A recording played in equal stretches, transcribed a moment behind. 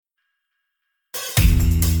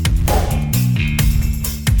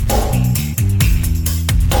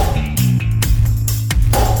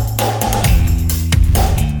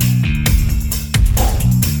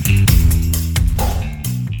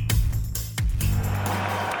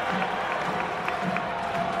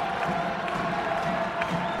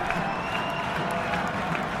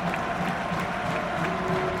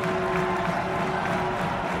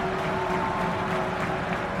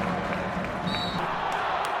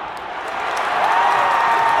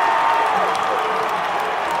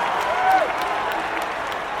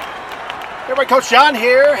Right, Coach John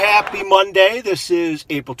here. Happy Monday. This is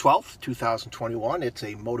April 12th, 2021. It's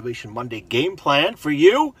a Motivation Monday game plan for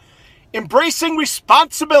you. Embracing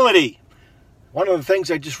responsibility. One of the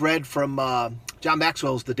things I just read from John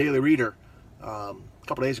Maxwell's The Daily Reader a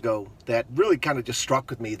couple days ago that really kind of just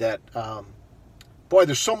struck with me that, boy,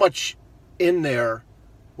 there's so much in there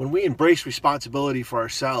when we embrace responsibility for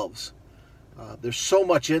ourselves. There's so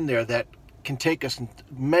much in there that can take us in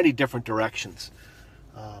many different directions.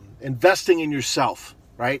 Investing in yourself,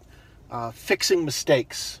 right? Fixing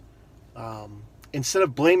mistakes. Instead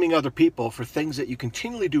of blaming other people for things that you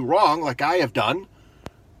continually do wrong, like I have done,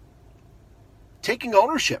 taking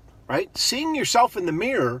ownership, right? Seeing yourself in the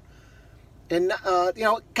mirror, and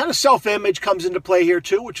kind of self-image comes into play here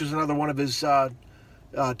too, which is another one of his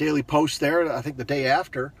daily posts there. I think the day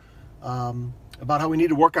after, about how we need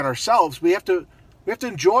to work on ourselves. We have to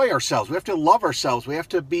enjoy ourselves. We have to love ourselves. We have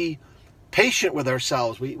to be patient with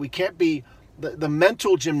ourselves. We can't be the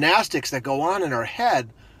mental gymnastics that go on in our head,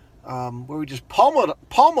 where we just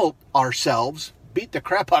pummel ourselves, beat the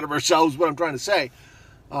crap out of ourselves, what I'm trying to say.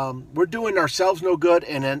 We're doing ourselves no good,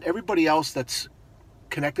 and then everybody else that's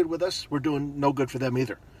connected with us, we're doing no good for them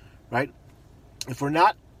either, right? If we're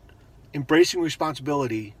not embracing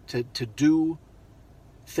responsibility to do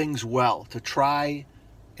things well, to try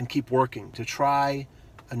and keep working, to try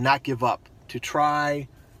and not give up, to try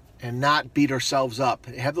and not beat ourselves up,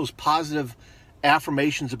 have those positive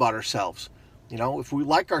affirmations about ourselves. You know, if we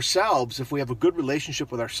like ourselves, if we have a good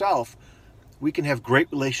relationship with ourselves, we can have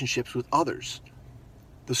great relationships with others.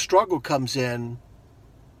 The struggle comes in,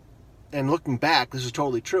 and looking back, this is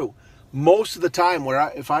totally true. Most of the time,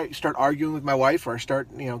 if I start arguing with my wife or I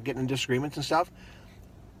start, getting in disagreements and stuff,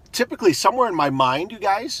 typically somewhere in my mind, you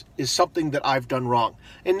guys, is something that I've done wrong,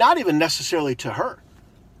 and not even necessarily to her.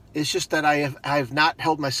 It's just that I have not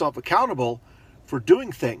held myself accountable for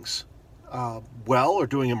doing things well, or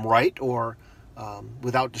doing them right, or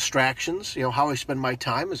without distractions. How I spend my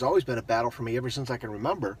time has always been a battle for me ever since I can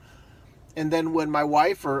remember. And then when my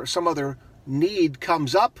wife or some other need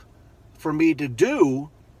comes up for me to do,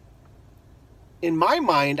 in my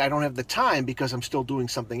mind, I don't have the time because I'm still doing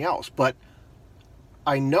something else. But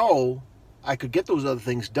I know I could get those other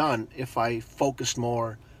things done if I focused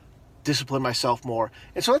more, discipline myself more.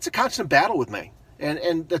 And so that's a constant battle with me.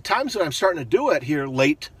 And the times that I'm starting to do it here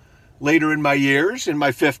later in my years, in my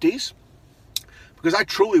 50s, because I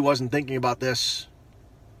truly wasn't thinking about this,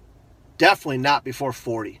 definitely not before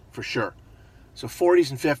 40, for sure. So 40s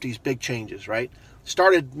and 50s, big changes, right?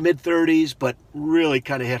 Started mid-30s, but really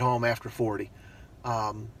kind of hit home after 40,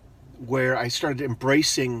 where I started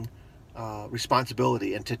embracing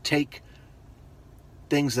responsibility and to take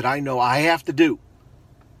things that I know I have to do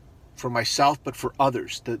for myself, but for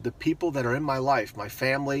others, the people that are in my life, my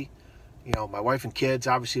family, my wife and kids,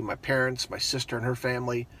 obviously my parents, my sister and her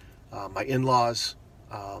family, my in-laws,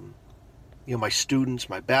 my students,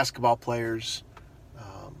 my basketball players,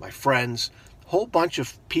 my friends, a whole bunch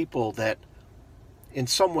of people that in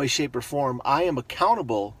some way, shape, or form, I am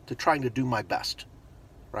accountable to trying to do my best,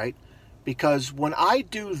 right? Because when I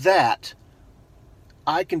do that,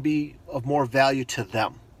 I can be of more value to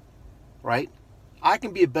them, right? I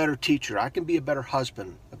can be a better teacher. I can be a better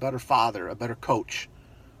husband, a better father, a better coach,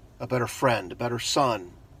 a better friend, a better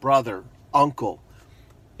son, brother, uncle.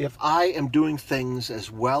 If I am doing things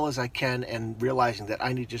as well as I can and realizing that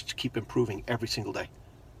I need just to keep improving every single day.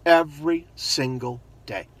 Every single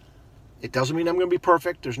day. It doesn't mean I'm going to be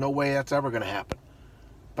perfect. There's no way that's ever going to happen.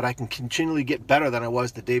 But I can continually get better than I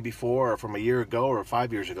was the day before or from a year ago or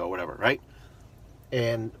 5 years ago, whatever, right?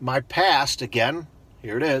 And my past, again,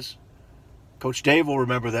 here it is. Coach Dave will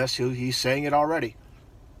remember this. He's saying it already.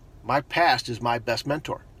 My past is my best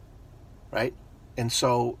mentor, right? And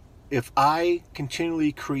so if I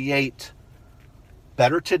continually create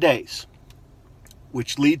better todays,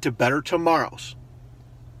 which lead to better tomorrows,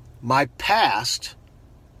 my past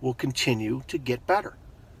will continue to get better.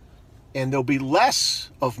 And there'll be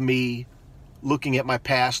less of me looking at my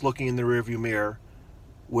past, looking in the rearview mirror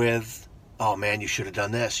with, oh man, you should have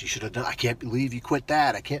done this. You should have done, I can't believe you quit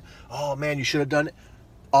that. Oh man, you should have done it.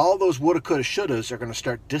 All those woulda, coulda, shouldas are going to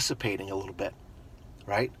start dissipating a little bit,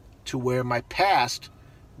 right? To where my past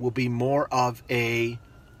will be more of a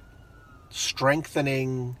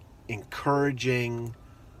strengthening, encouraging,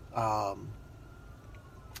 pat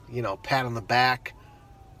on the back,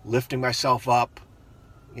 lifting myself up,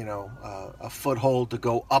 a foothold to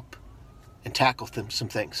go up and tackle some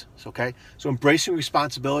things. Okay? So embracing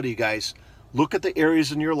responsibility, you guys. Look at the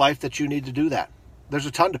areas in your life that you need to do that. There's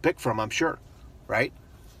a ton to pick from, I'm sure, right?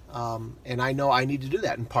 And I know I need to do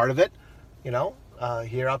that. And part of it,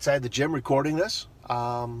 here outside the gym recording this,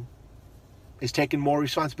 is taking more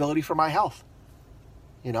responsibility for my health.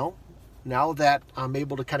 You know, now that I'm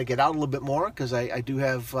able to kind of get out a little bit more, because I do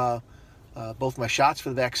have both my shots for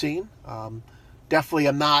the vaccine. Definitely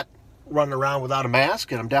I'm not running around without a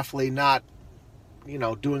mask, and I'm definitely not,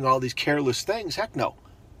 doing all these careless things. Heck no,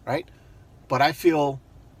 right? But I feel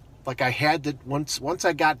like I had to, once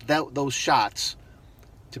I got those shots,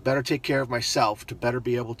 to better take care of myself, to better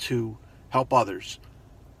be able to help others.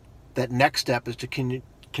 That next step is to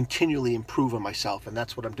continually improve on myself, and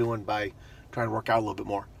that's what I'm doing by trying to work out a little bit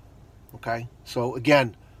more. Okay? So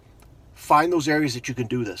again, find those areas that you can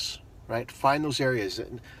do this, right? Find those areas.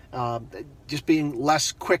 Just being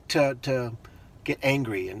less quick to get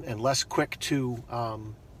angry and less quick to,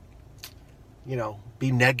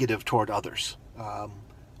 be negative toward others.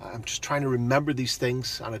 I'm just trying to remember these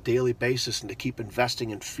things on a daily basis and to keep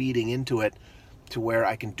investing and feeding into it to where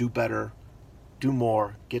I can do better, do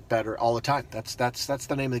more, get better all the time. That's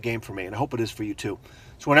the name of the game for me, and I hope it is for you too.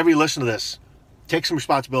 So whenever you listen to this, take some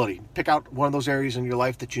responsibility. Pick out one of those areas in your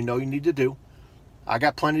life that you know you need to do. I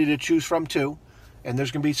got plenty to choose from too, and there's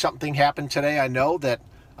going to be something happen today. I know that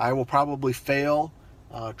I will probably fail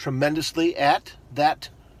tremendously at that,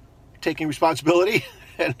 taking responsibility,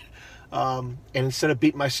 and instead of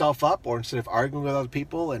beating myself up or instead of arguing with other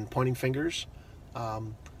people and pointing fingers,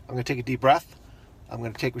 I'm going to take a deep breath. I'm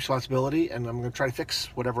going to take responsibility, and I'm going to try to fix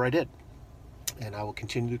whatever I did. And I will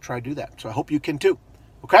continue to try to do that. So I hope you can too.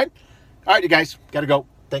 Okay? All right, you guys. Got to go.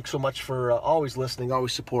 Thanks so much for always listening,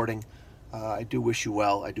 always supporting. I do wish you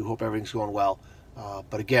well. I do hope everything's going well.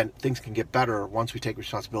 But again, things can get better once we take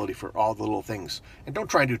responsibility for all the little things. And don't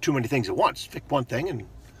try and do too many things at once. Pick one thing and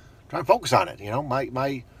try and focus on it.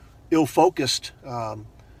 My ill-focused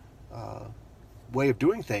way of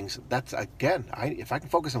doing things, that's, again, if I can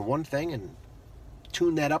focus on one thing and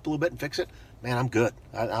tune that up a little bit and fix it, man, I'm good.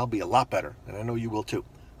 I'll be a lot better, and I know you will too.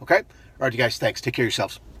 Okay? All right, you guys, thanks. Take care of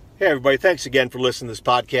yourselves. Hey, everybody, thanks again for listening to this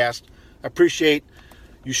podcast. I appreciate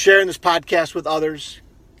you sharing this podcast with others,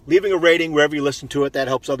 leaving a rating wherever you listen to it. That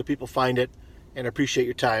helps other people find it, and I appreciate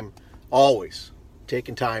your time, always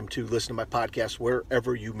taking time to listen to my podcast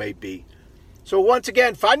wherever you may be. So once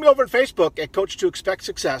again, find me over on Facebook at Coach to Expect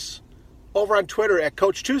Success, over on Twitter at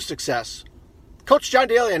Coach2Success, Coach John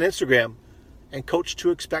Daly on Instagram, and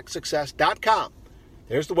Coach2ExpectSuccess.com.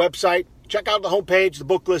 There's the website. Check out the homepage. The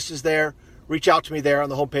book list is there. Reach out to me there on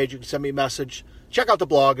the homepage. You can send me a message. Check out the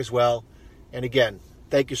blog as well. And again,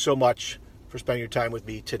 thank you so much for spending your time with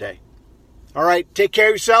me today. All right, take care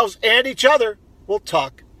of yourselves and each other. We'll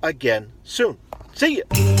talk again soon. See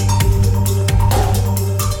you.